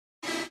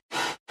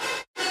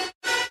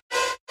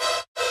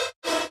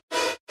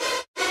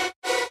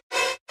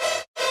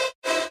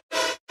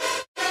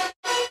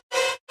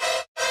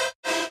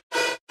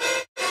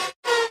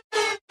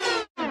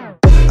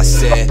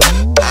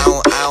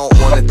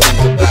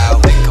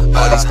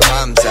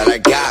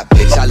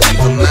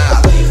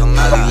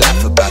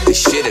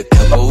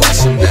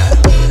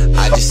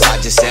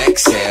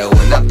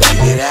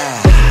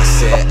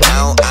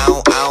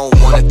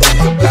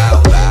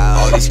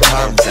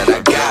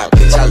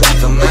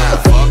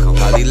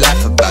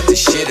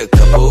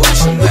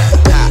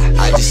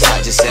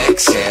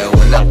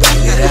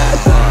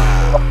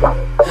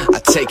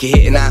take a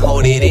hit and I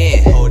hold it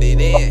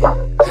in.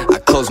 I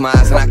close my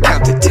eyes and I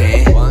count to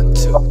 10. 1,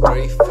 2,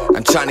 3, 4.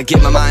 I'm trying to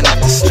get my mind off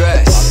the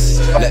stress.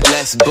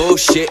 Less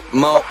bullshit,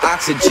 more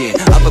oxygen.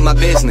 Up in my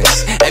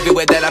business.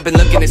 Everywhere that I've been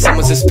looking at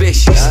someone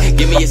suspicious.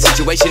 Give me a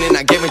situation and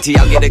I guarantee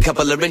I'll get a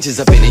couple of inches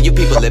up in it. You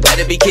people that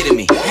better be kidding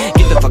me.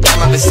 Get the fuck out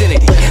my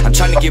vicinity. I'm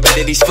trying to get rid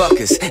of these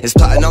fuckers. It's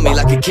plotting on me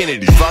like a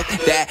Kennedy. Fuck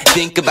that.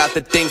 Think about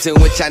the things in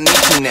which I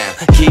need to now.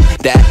 Keep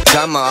that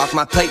drama off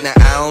my plate now.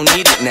 I don't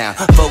need it now.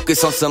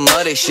 Focus on some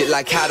other shit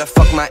like how the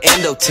fuck my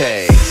endo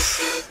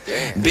tastes.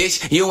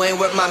 Bitch, you ain't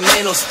worth my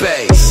mental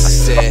space. I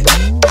said,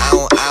 I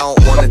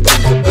don't wanna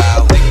think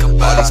about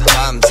all these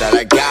problems that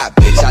I got,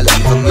 bitch, I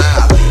leave them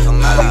out.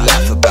 Probably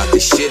laugh about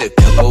this shit a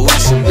couple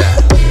weeks from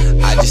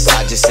now. I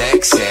just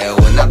exhale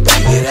when I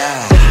breathe it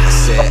out. I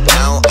said,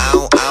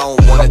 I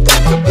don't wanna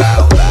think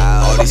about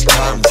all these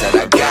problems that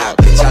I got,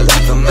 bitch, I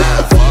leave them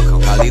out.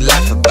 Probably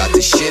laugh about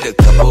this shit a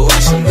couple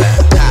weeks from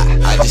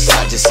now. I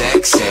just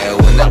exhale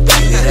when I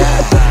breathe it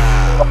out.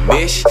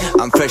 Bitch,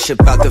 I'm fresh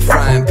up out the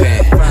frying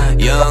pan.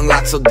 Young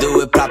locks will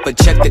do it proper,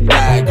 check the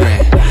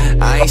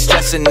diagram. I ain't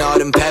stressing all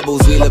them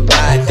pebbles, we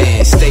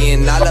Leviathan.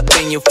 Staying all up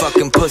in you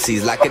fucking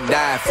pussies like a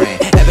diaphragm.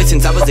 Ever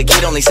since I was a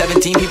kid, only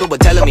 17 people were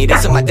telling me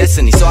this is my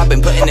destiny. So I've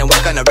been putting in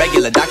work on a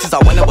regular. Doctors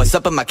all wonder what's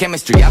up in my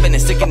chemistry. I've been a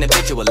sick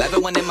individual,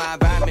 everyone in my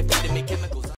environment feeding me chemicals.